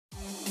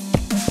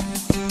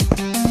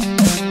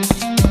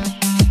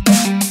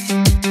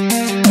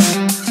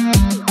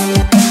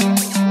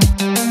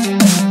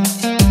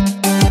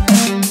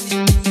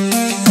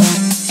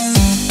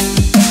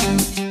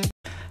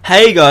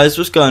Hey guys,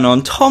 what's going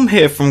on? Tom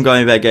here from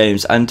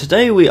GummybearGames, and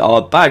today we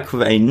are back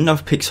with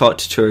another pixel art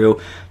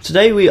tutorial.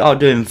 Today we are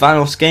doing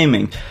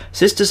VanossGaming.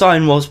 So this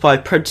design was by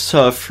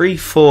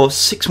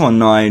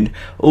Predator34619.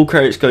 All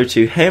credits go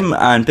to him,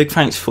 and big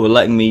thanks for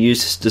letting me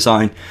use this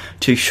design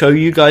to show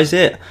you guys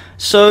it.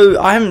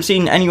 So I haven't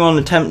seen anyone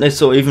attempt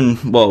this, or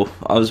even, well,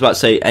 I was about to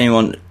say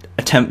anyone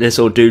attempt this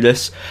or do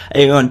this.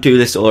 Anyone do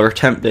this or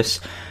attempt this.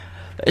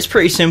 It's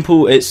pretty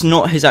simple. It's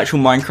not his actual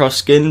Minecraft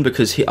skin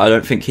because I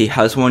don't think he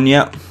has one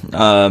yet,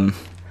 but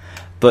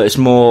it's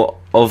more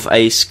of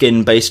a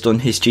skin based on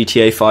his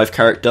GTA 5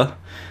 character,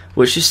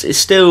 which is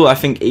still, I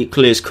think,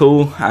 equally as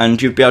cool,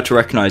 and you'd be able to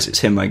recognise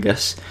it's him, I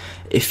guess,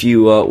 if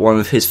you are one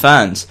of his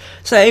fans.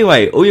 So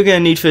anyway, all you're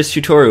going to need for this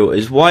tutorial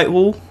is white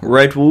wool,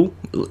 red wool,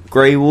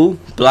 grey wool,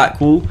 black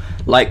wool,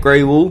 light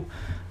grey wool,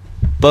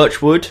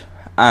 birch wood,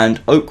 and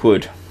oak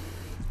wood.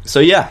 So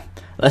yeah.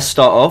 Let's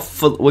start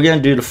off. We're going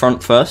to do the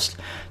front first.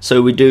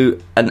 So we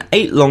do an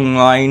 8 long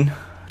line,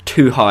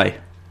 2 high.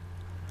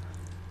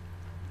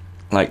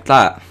 Like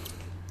that.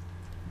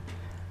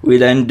 We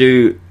then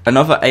do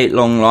another 8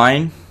 long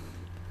line,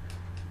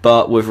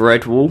 but with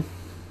red wool.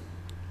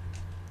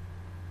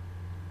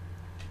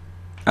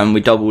 And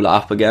we double that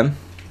up again.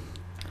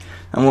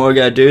 And what we're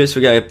going to do is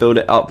we're going to build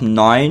it up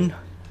 9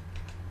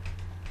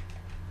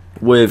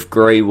 with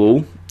grey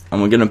wool.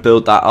 And we're going to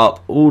build that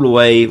up all the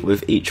way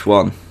with each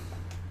one.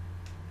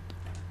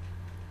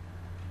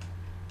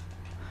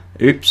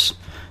 Oops.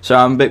 So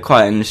I'm a bit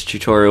quiet in this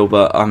tutorial,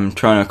 but I'm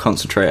trying to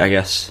concentrate, I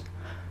guess.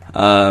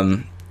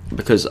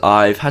 Because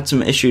I've had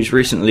some issues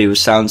recently with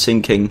sound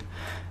syncing,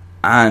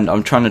 and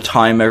I'm trying to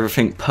time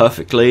everything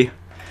perfectly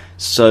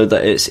so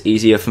that it's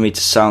easier for me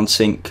to sound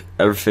sync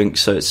everything,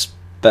 so it's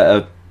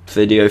better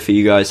video for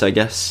you guys, I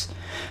guess.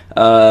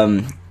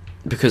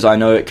 Because I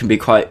know it can be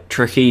quite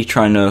tricky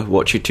trying to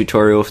watch a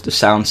tutorial if the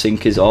sound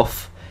sync is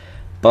off.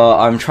 But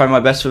I'm trying my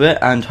best with it,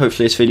 and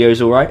hopefully this video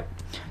is alright.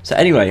 So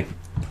anyway,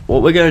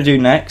 what we're going to do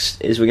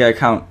next is we're going to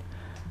count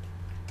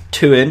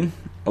 2 in,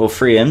 or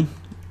 3 in,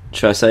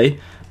 should I say,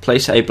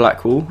 place a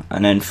black wool,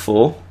 and then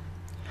 4.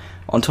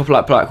 On top of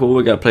that black wool,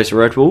 we're going to place a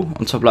red wool.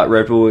 On top of that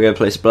red wool, we're going to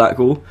place a black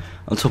wool.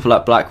 On top of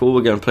that black wool,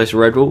 we're going to place a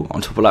red wool. On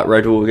top of that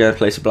red wool, we're going to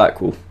place a black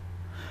wool.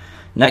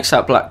 Next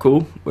that black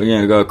wool, we're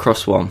going to go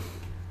across 1.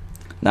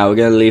 Now we're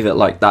going to leave it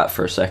like that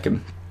for a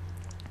second.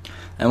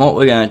 And what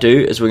we're going to do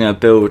is we're going to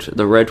build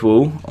the red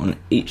wool on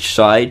each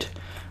side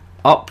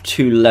up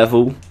to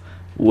level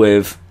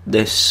with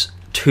this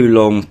 2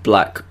 long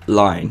black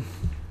line.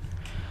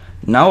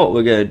 Now what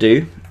we're going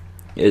to do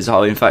is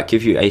I'll in fact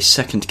give you a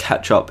second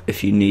catch up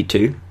if you need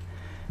to.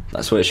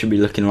 That's what it should be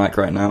looking like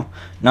right now.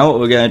 Now what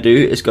we're going to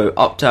do is go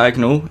up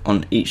diagonal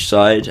on each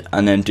side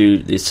and then do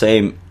the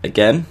same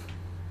again,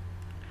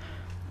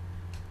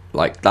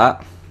 like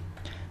that.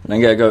 And then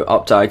going to go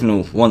up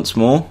diagonal once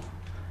more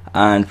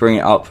and bring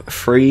it up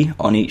 3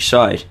 on each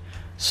side.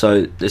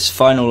 So this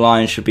final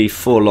line should be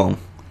 4 long,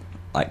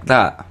 like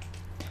that.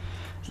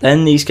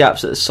 Then these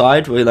gaps at the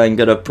side, we're then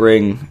going to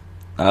bring,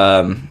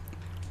 we're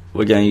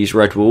going to use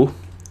red wool.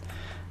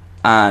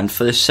 And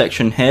for this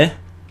section here,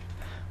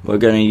 we're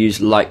going to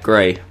use light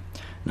grey.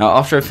 Now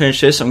after I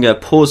finish this, I'm going to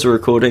pause the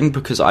recording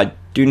because I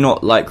do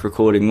not like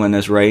recording when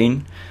there's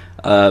rain.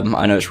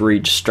 I know it's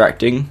really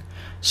distracting.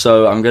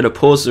 So I'm going to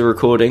pause the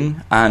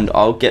recording and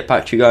I'll get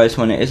back to you guys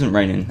when it isn't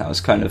raining. That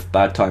was kind of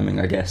bad timing,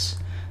 I guess.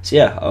 So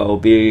yeah, I'll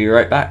be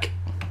right back.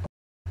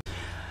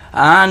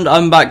 And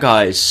I'm back,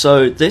 guys.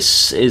 So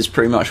this is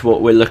pretty much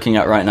what we're looking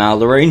at right now.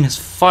 The rain has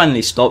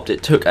finally stopped.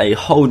 It took a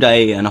whole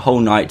day and a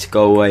whole night to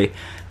go away,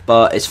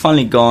 but it's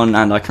finally gone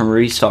and I can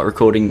restart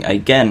recording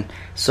again.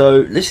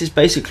 So this is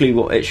basically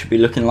what it should be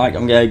looking like.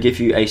 I'm going to give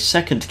you a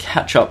second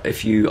catch up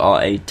if you are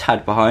a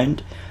tad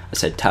behind. I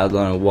said tad, I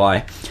don't know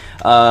why.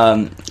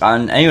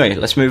 And anyway,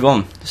 let's move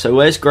on. So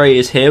where's grey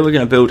is here, we're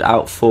going to build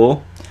out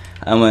 4,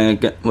 and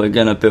we're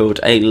going to build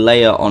a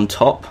layer on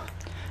top.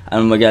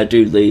 And we're going to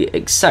do the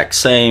exact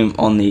same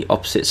on the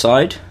opposite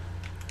side.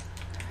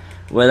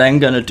 We're then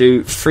going to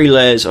do 3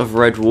 layers of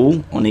red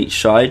wool on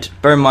each side.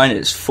 Bear in mind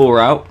it's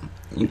 4 out,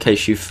 in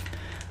case you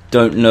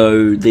don't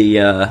know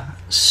the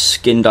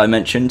skin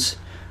dimensions.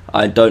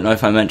 I don't know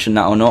if I mentioned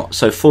that or not.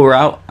 So 4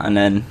 out and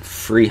then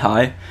 3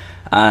 high.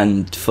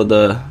 And for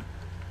the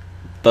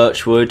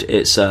birch wood,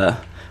 it's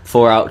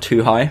 4 out,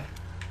 2 high.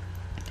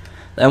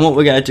 Then what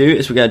we're going to do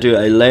is we're going to do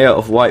a layer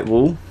of white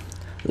wool,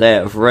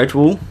 layer of red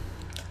wool,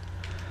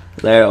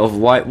 layer of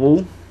white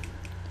wool,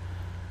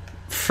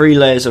 3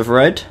 layers of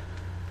red,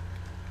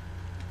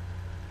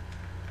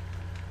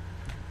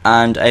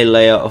 and a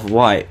layer of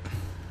white.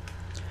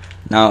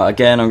 Now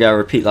again, I'm going to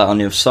repeat that on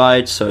the other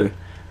side. So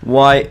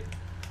white,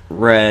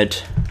 red,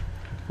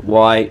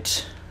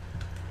 white,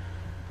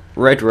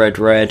 red, red,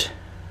 red,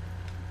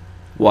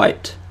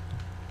 white.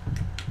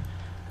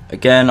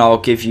 Again, I'll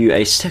give you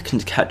a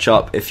second catch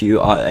up if you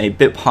are a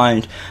bit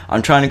behind.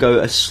 I'm trying to go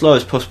as slow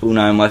as possible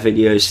now in my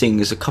videos, seeing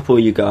as a couple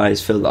of you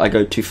guys feel that I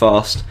go too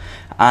fast,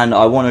 and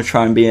I want to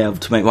try and be able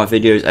to make my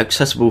videos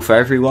accessible for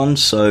everyone,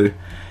 so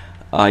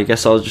I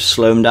guess I'll just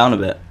slow them down a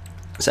bit.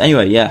 So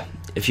anyway, yeah,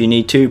 if you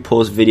need to,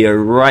 pause the video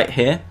right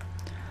here,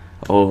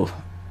 or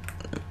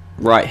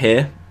right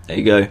here, there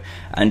you go,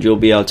 and you'll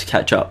be able to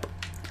catch up.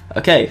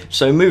 Okay,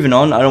 so moving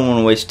on, I don't want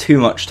to waste too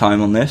much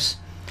time on this.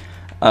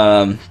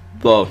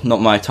 Well,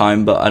 not my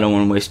time, but I don't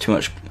want to waste too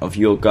much of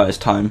your guys'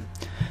 time.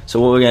 So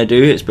what we're going to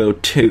do is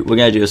build two. We're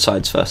going to do the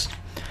sides first.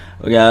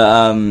 We're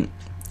going to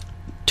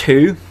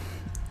 2,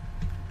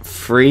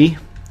 3,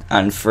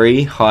 and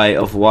 3 high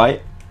of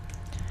white.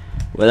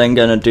 We're then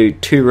going to do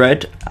 2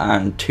 red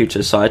and 2 to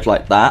the side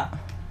like that.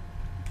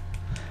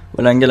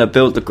 We're then going to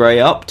build the grey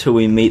up till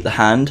we meet the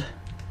hand,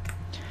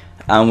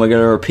 and we're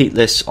going to repeat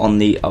this on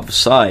the other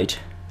side.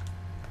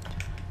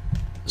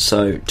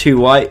 So 2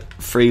 white,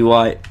 3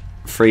 white,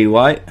 3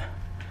 white,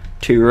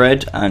 2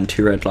 red and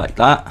 2 red like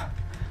that,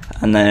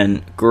 and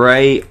then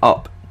grey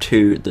up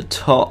to the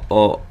top,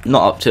 or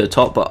not up to the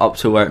top, but up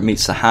to where it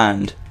meets the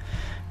hand.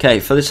 Okay,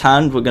 for this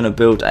hand we're going to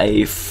build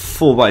a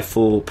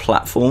 4x4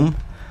 platform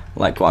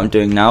like what I'm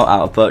doing now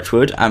out of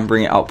birchwood and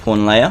bring it up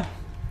 1 layer.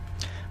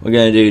 We're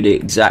going to do the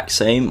exact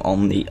same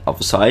on the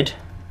other side.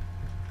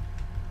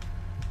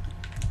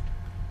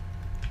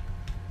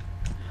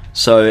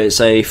 So it's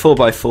a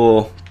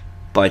 4x4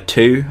 by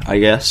 2, I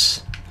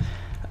guess.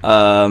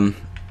 And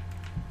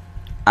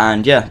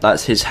yeah,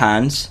 that's his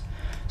hands.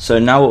 So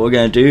now what we're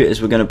going to do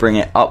is we're going to bring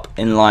it up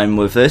in line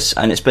with this,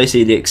 and it's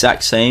basically the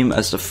exact same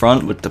as the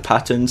front with the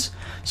patterns.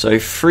 So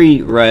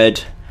 3 red,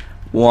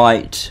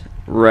 white,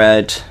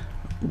 red,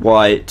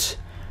 white,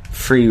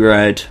 3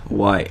 red,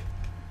 white.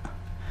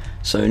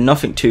 So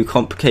nothing too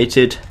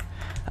complicated.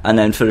 And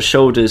then for the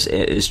shoulders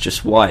it is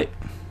just white.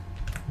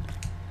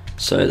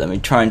 So let me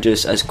try and do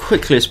this as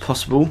quickly as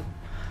possible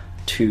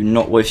to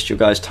not waste your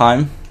guys'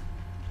 time.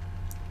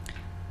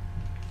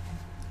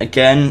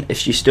 Again,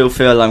 if you still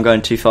feel I'm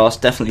going too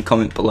fast, definitely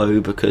comment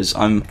below, because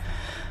I'm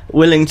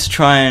willing to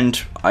try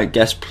and, I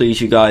guess,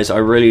 please you guys. I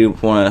really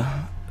want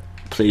to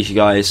please you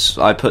guys.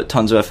 I put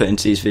tons of effort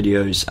into these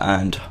videos,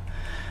 and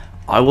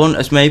I want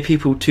as many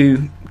people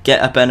to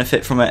get a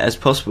benefit from it as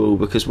possible,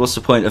 because what's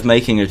the point of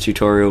making a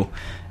tutorial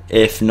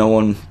if no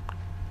one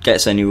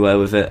gets anywhere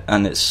with it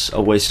and it's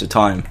a waste of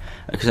time?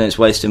 Because then it's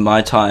wasting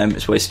my time,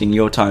 it's wasting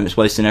your time, it's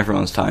wasting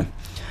everyone's time.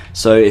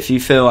 So if you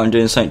feel I'm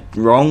doing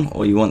something wrong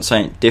or you want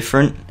something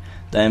different,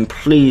 then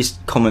please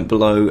comment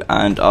below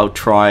and I'll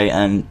try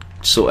and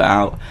sort it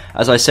out.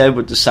 As I said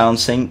with the sound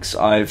syncs,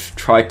 I've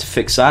tried to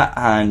fix that,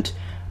 and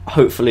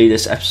hopefully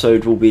this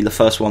episode will be the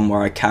first one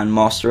where I can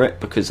master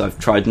it, because I've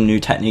tried a new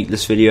technique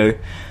this video.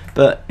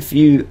 But if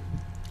you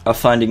are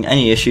finding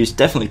any issues,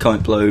 definitely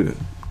comment below.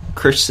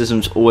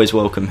 Criticism's always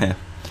welcome here.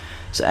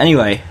 So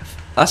anyway,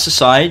 that's the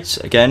sides.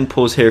 Again,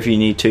 pause here if you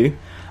need to.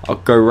 I'll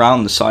go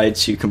around the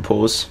sides so you can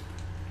pause.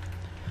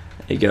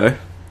 There you go.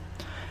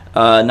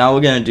 Now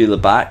we're going to do the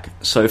back.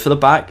 So for the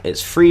back,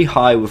 it's 3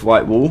 high with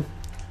white wool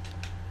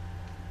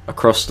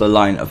across the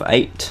line of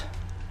 8,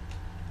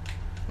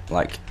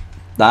 like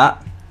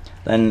that.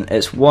 Then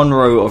it's 1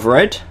 row of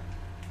red,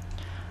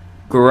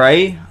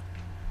 grey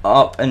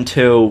up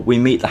until we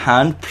meet the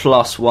hand,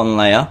 plus 1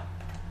 layer.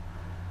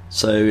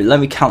 So let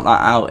me count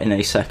that out in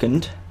a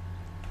second.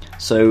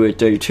 So we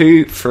do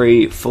 2,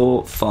 3,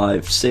 4,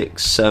 5,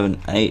 6,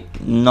 7,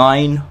 8,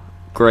 9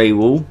 grey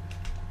wool,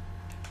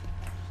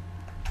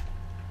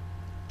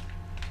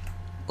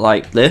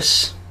 like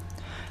this,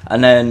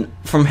 and then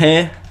from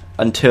here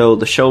until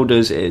the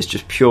shoulders it is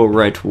just pure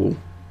red wool.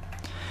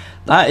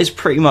 That is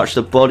pretty much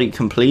the body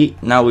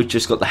complete. Now we've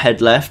just got the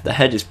head left. The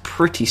head is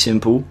pretty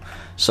simple,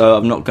 so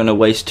I'm not going to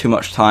waste too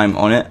much time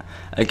on it.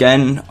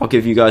 Again, I'll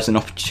give you guys an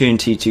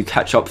opportunity to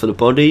catch up for the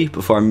body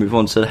before I move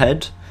on to the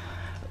head.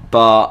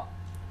 But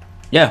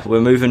yeah,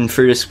 we're moving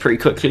through this pretty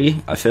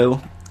quickly, I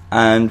feel,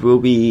 and we'll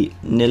be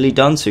nearly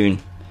done soon.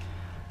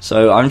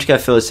 So I'm just going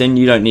to fill this in.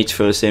 You don't need to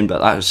fill this in,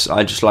 but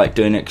I just like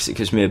doing it because it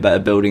gives me a better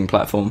building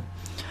platform.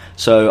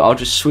 So I'll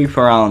just sweep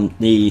around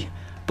the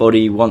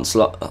body one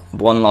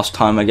last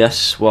time, I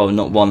guess. Well,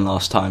 not one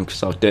last time,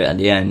 because I'll do it at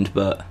the end,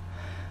 but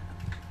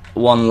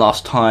one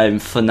last time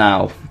for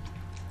now.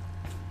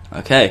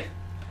 Okay,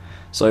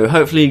 so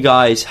hopefully you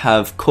guys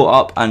have caught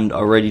up and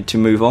are ready to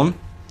move on.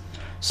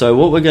 So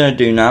what we're going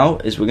to do now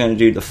is we're going to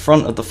do the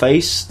front of the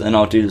face, then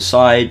I'll do the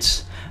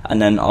sides,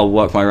 and then I'll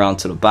work my way around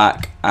to the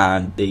back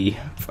and the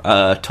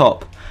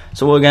top.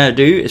 So what we're going to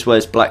do is where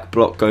this black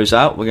block goes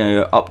out, we're going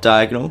to go up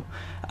diagonal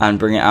and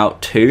bring it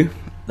out 2.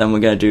 Then we're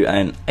going to do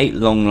an 8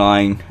 long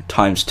line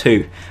times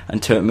 2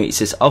 until it meets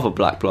this other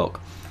black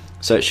block.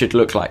 So it should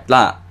look like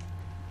that.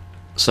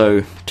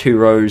 So 2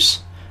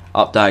 rows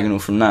up diagonal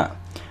from that.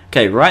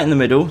 Okay, right in the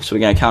middle, so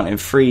we're going to count in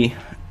 3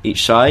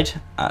 each side,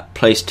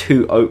 place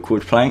 2 oak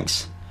wood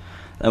planks.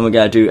 Then we're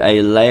going to do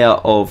a layer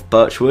of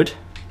birch wood,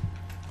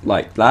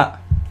 like that.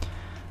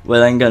 We're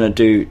then going to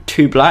do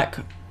 2 black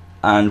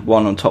and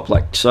 1 on top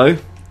like so.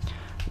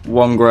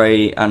 1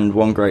 grey and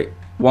 1 grey.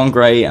 1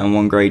 grey and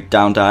 1 grey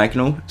down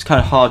diagonal. It's kind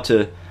of hard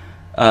to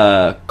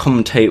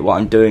commentate what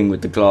I'm doing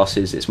with the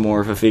glasses. It's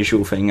more of a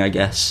visual thing, I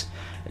guess.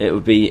 It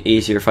would be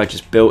easier if I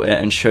just built it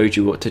and showed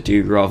you what to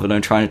do rather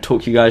than trying to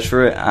talk you guys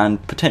through it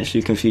and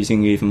potentially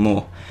confusing you even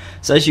more.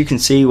 So as you can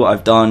see, what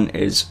I've done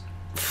is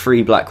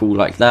 3 black wool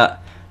like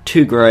that,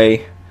 2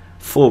 grey,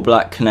 4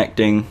 black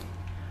connecting,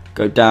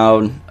 go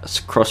down,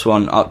 cross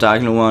one, up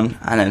diagonal one,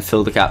 and then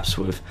fill the gaps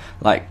with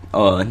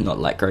not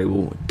light grey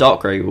wool,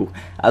 dark grey wool.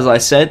 As I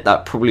said,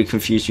 that probably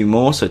confused you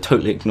more, so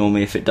totally ignore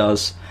me if it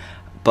does,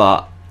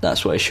 but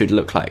that's what it should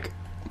look like.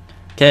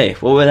 Okay,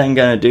 what we're then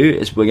going to do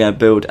is we're going to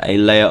build a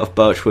layer of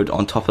birchwood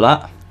on top of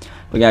that.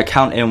 We're going to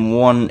count in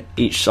 1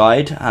 each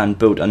side and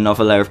build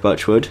another layer of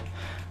birchwood.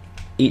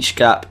 Each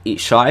gap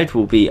each side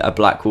will be a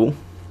black wool.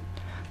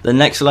 The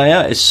next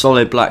layer is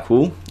solid black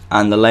wool,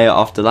 and the layer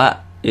after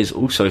that is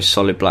also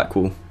solid black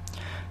wool.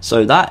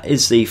 So that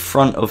is the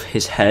front of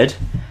his head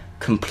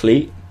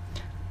complete.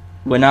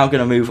 We're now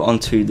going to move on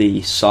to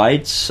the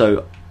sides,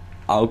 so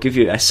I'll give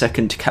you a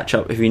second to catch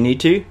up if you need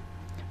to.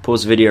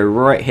 Pause the video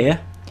right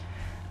here,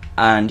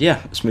 and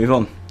yeah, let's move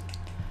on.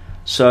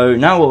 So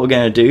now what we're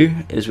going to do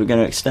is we're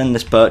going to extend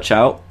this birch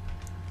out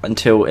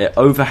until it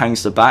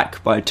overhangs the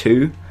back by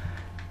 2,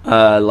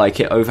 like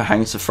it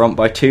overhangs the front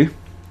by 2.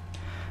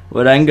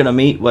 We're then going to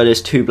meet where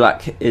this 2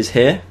 black is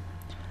here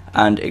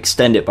and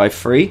extend it by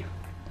 3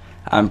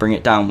 and bring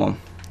it down 1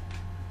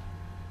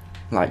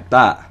 like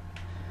that.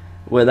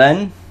 We're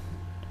then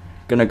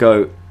going to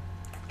go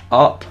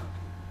up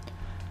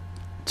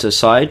to the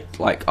side,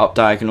 like up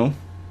diagonal,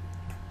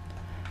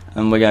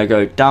 and we're going to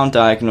go down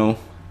diagonal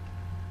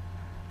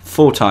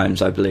 4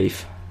 times, I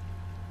believe,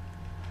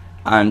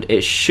 and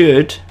it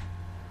should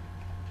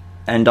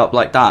end up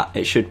like that.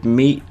 It should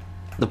meet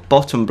the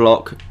bottom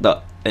block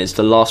that is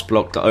the last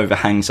block that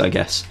overhangs, I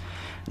guess.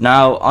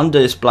 Now under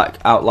this black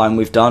outline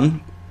we've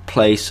done,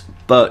 place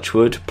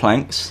birchwood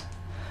planks,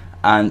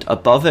 and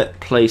above it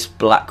place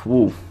black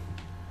wool.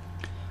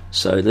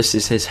 So this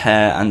is his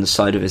hair and the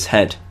side of his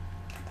head.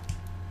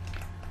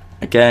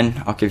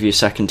 Again, I'll give you a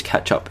second to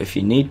catch up if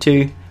you need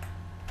to.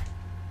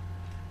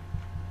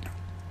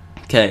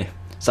 Okay,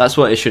 so that's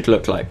what it should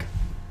look like.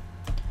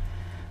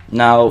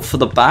 Now for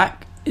the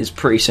back, it's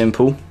pretty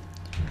simple.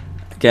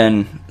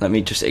 Again, let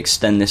me just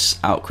extend this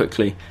out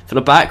quickly. For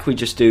the back, we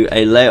just do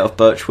a layer of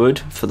birchwood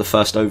for the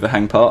first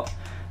overhang part,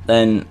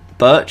 then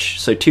birch,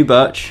 so 2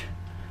 birch,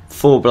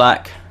 4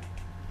 black,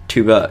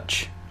 2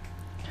 birch.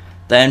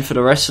 Then for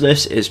the rest of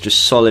this is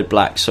just solid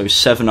black, so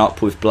 7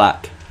 up with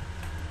black.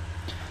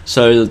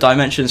 So the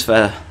dimensions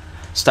for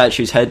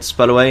statue's heads,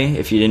 by the way,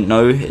 if you didn't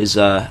know, is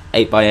 8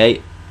 by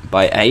 8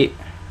 by 8.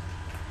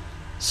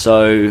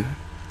 So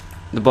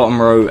the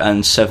bottom row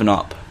and 7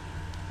 up.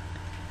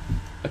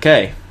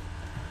 Okay,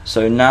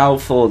 so now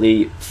for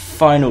the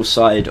final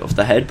side of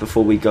the head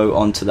before we go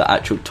on to the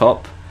actual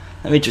top.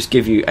 Let me just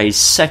give you a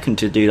second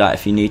to do that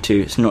if you need to.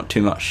 It's not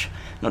too much,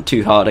 not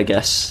too hard, I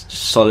guess.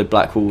 Just solid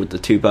black wool with the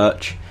 2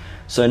 birch.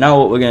 So now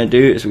what we're going to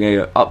do is we're going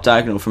to go up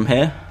diagonal from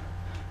here,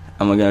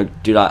 and we're going to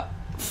do that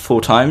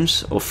 4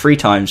 times, or 3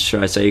 times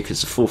should I say,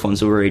 because the 4th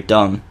one's already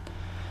done.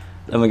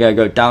 Then we're going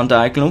to go down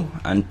diagonal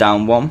and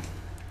down 1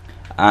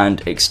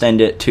 and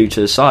extend it 2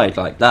 to the side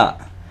like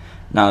that.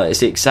 Now it's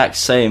the exact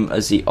same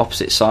as the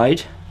opposite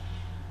side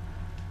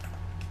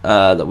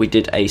that we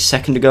did a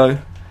second ago.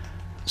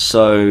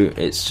 So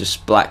it's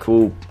just black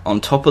wool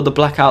on top of the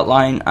black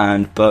outline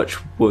and birch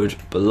wood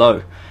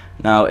below.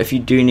 Now if you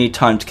do need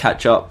time to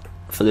catch up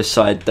for this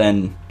side,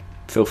 then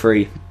feel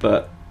free,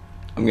 but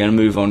I'm going to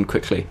move on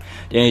quickly.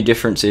 The only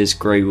difference is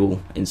grey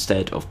wool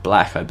instead of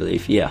black, I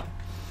believe. Yeah.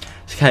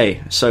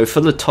 Okay, so for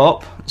the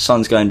top, the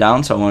sun's going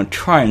down, so I want to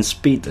try and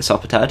speed this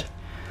up a tad.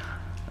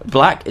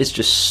 Black is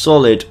just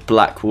solid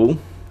black wool,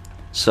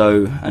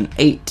 so an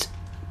 8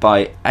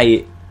 by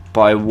 8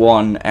 by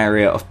 1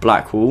 area of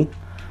black wool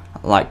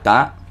like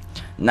that.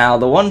 Now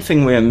the one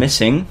thing we're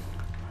missing,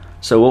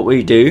 so what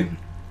we do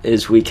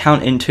is we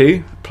count in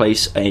 2,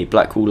 place a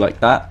black wool like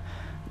that,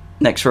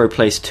 next row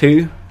place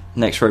 2,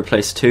 next row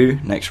place 2,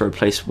 next row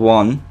place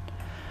 1.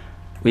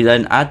 We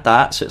then add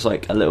that, so it's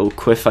like a little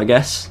quiff, I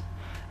guess,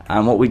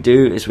 and what we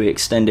do is we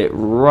extend it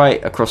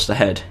right across the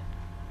head.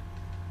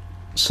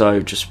 So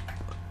just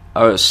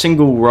a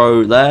single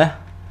row there,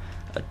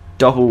 a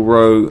double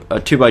row,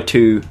 a 2 by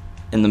 2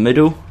 in the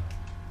middle,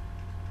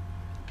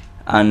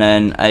 and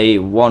then a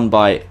 1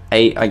 by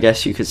 8, I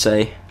guess you could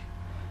say.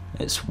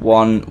 It's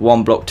one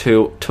block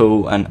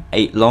tall and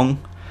 8 long,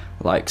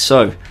 like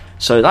so.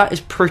 So that is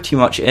pretty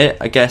much it.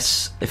 I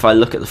guess if I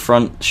look at the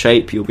front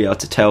shape, you'll be able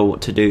to tell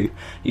what to do.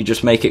 You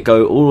just make it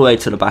go all the way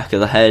to the back of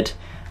the head,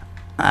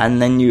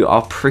 and then you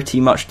are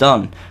pretty much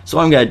done. So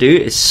what I'm going to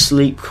do is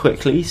sleep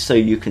quickly so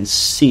you can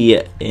see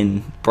it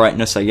in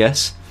brightness, I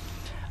guess.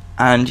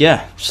 And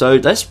yeah, so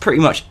that's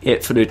pretty much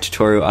it for the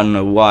tutorial. I don't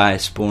know why I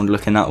spawned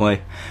looking that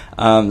way.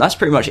 That's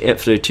pretty much it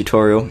for the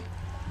tutorial.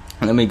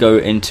 And then we go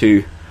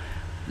into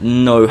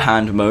no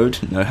hand mode,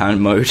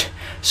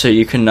 so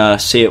you can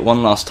see it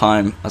one last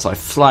time as I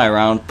fly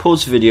around.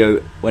 Pause the video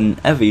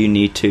whenever you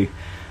need to.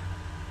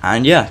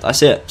 And yeah,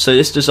 that's it. So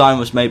this design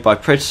was made by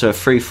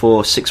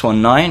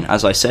Predator34619.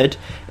 As I said,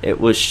 it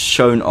was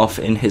shown off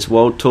in his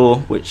world tour,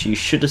 which you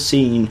should have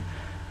seen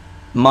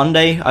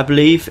Monday, I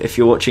believe, if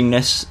you're watching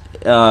this,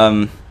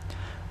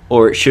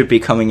 or it should be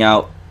coming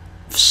out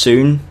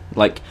soon,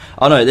 Like,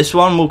 oh no, this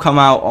one will come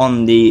out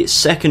on the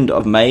 2nd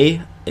of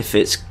May if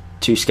it's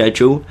to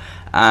schedule,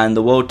 and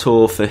the world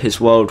tour for his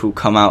world will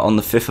come out on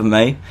the 5th of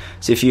May.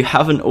 So if you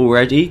haven't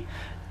already,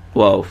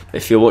 well,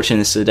 if you're watching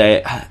this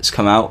today, it's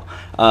come out.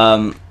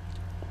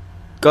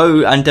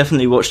 Go and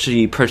definitely watch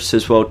the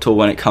Predators World Tour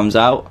when it comes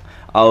out.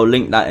 I'll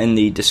link that in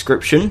the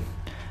description.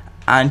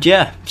 And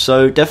yeah,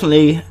 so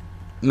definitely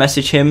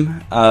message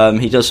him.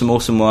 He does some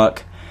awesome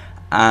work,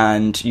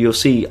 and you'll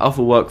see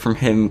other work from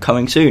him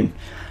coming soon.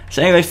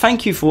 So anyway,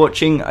 thank you for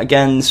watching.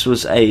 Again, this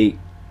was a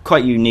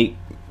quite unique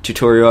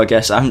tutorial, I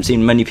guess. I haven't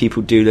seen many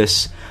people do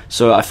this,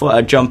 so I thought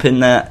I'd jump in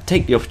there,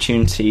 take the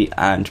opportunity,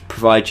 and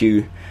provide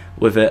you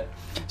with it.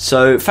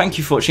 So thank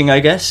you for watching, I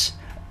guess.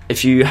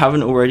 If you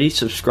haven't already,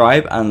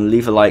 subscribe and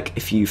leave a like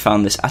if you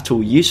found this at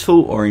all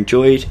useful or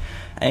enjoyed.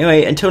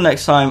 Anyway, until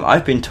next time,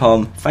 I've been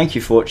Tom. Thank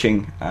you for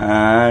watching,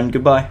 and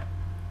goodbye.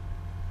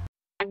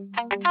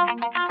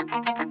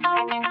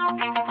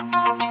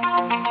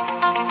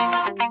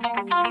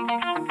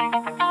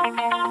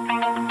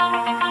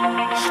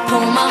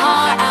 Pull my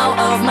heart out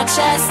of my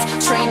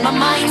chest, train my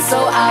mind so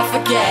I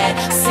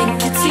forget.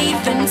 Sink your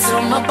teeth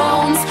into my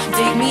bones,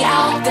 dig me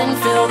out, then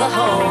fill the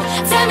hole.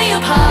 Tear me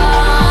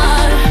apart.